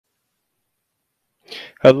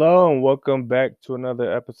Hello and welcome back to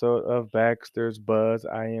another episode of Baxter's Buzz.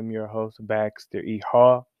 I am your host, Baxter E.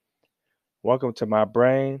 Hall. Welcome to my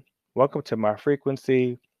brain. Welcome to my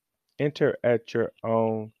frequency. Enter at your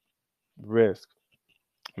own risk.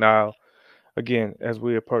 Now, again, as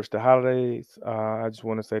we approach the holidays, I just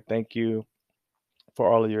want to say thank you for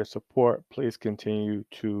all of your support. Please continue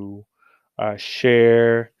to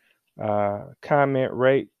share, comment,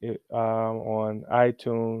 rate it on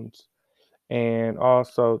iTunes. And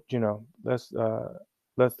also, let's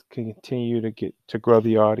continue to get to grow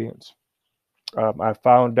the audience. I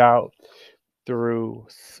found out through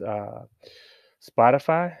uh,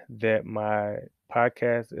 Spotify that my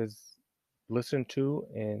podcast is listened to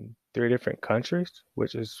in 3 different countries,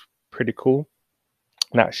 which is pretty cool.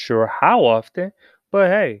 Not sure how often, but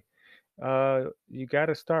hey, you got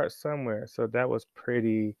to start somewhere. So that was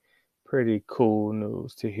pretty cool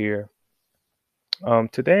news to hear.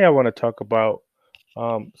 Today, I want to talk about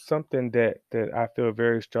something that I feel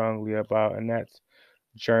very strongly about, and that's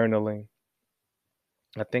journaling.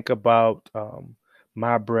 I think about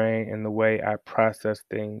my brain and the way I process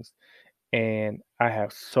things, and I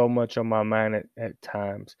have so much on my mind at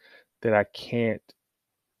times that I can't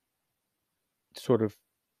sort of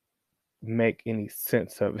make any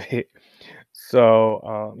sense of it.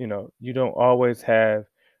 So, you don't always have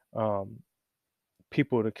um,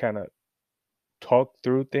 people to kind of talk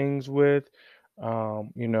through things with. I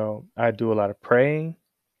do a lot of praying,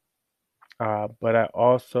 but I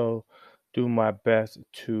also do my best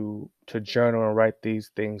to journal and write these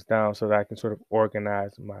things down so that I can sort of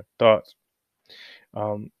organize my thoughts.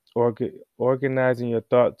 Organizing your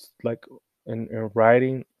thoughts like in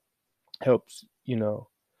writing helps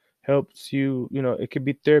helps you. It can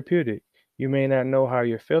be therapeutic. You may not know how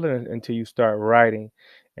you're feeling until you start writing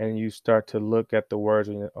and you start to look at the words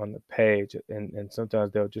on the page, and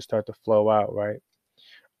sometimes they'll just start to flow out, right?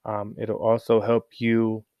 It'll also help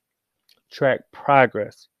you track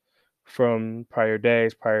progress from prior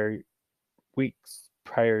days, prior weeks,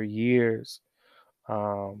 prior years.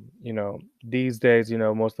 These days,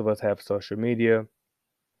 most of us have social media.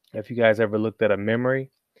 If you guys ever looked at a memory,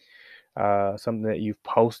 something that you've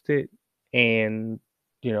posted and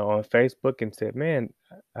on Facebook and said, "Man,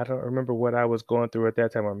 I don't remember what I was going through at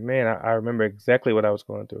that time," or "Man, I remember exactly what I was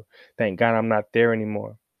going through. Thank God I'm not there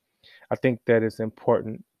anymore." I think that it's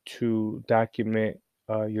important to document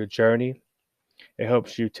your journey. It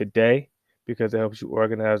helps you today because it helps you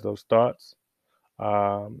organize those thoughts.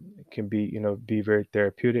 It can be very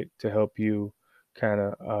therapeutic to help you kind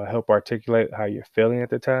of help articulate how you're feeling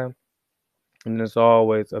at the time. And it's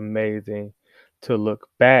always amazing to look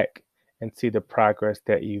back and see the progress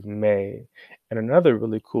that you've made. And another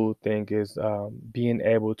really cool thing is being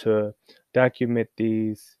able to document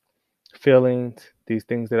these feelings, these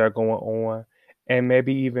things that are going on, and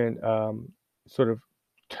maybe even sort of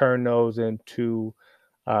turn those into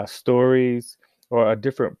stories or a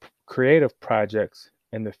different creative projects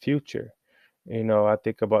in the future. I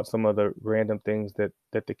think about some of the random things that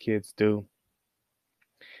the kids do,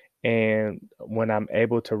 and when I'm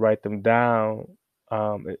able to write them down,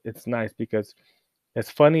 it's nice because as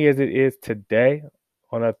funny as it is today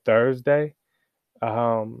on a Thursday,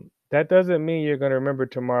 that doesn't mean you're gonna remember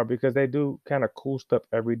tomorrow because they do kind of cool stuff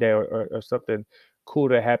every day, or something cool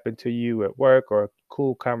that happened to you at work or a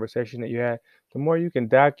cool conversation that you had. The more you can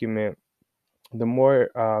document, the more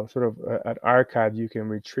sort of an archive you can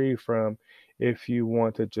retrieve from if you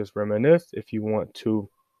want to just reminisce, if you want to,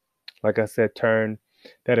 like I said, turn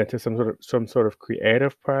that into some sort of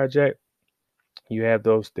creative project. You have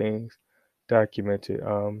those things documented.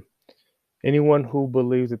 Anyone who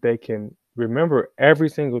believes that they can remember every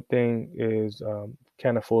single thing is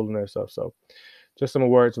kind of fooling themselves. So, just some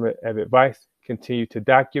words of advice: continue to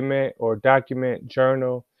document,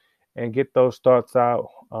 journal, and get those thoughts out.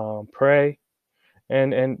 Pray,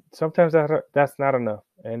 and sometimes that's not enough.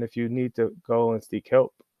 And if you need to go and seek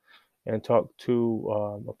help and talk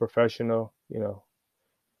to a professional,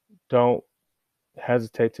 don't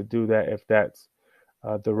hesitate to do that if that's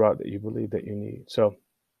the route that you believe that you need. So,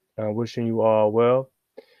 wishing you all well,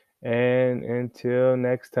 and until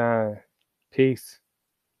next time, peace.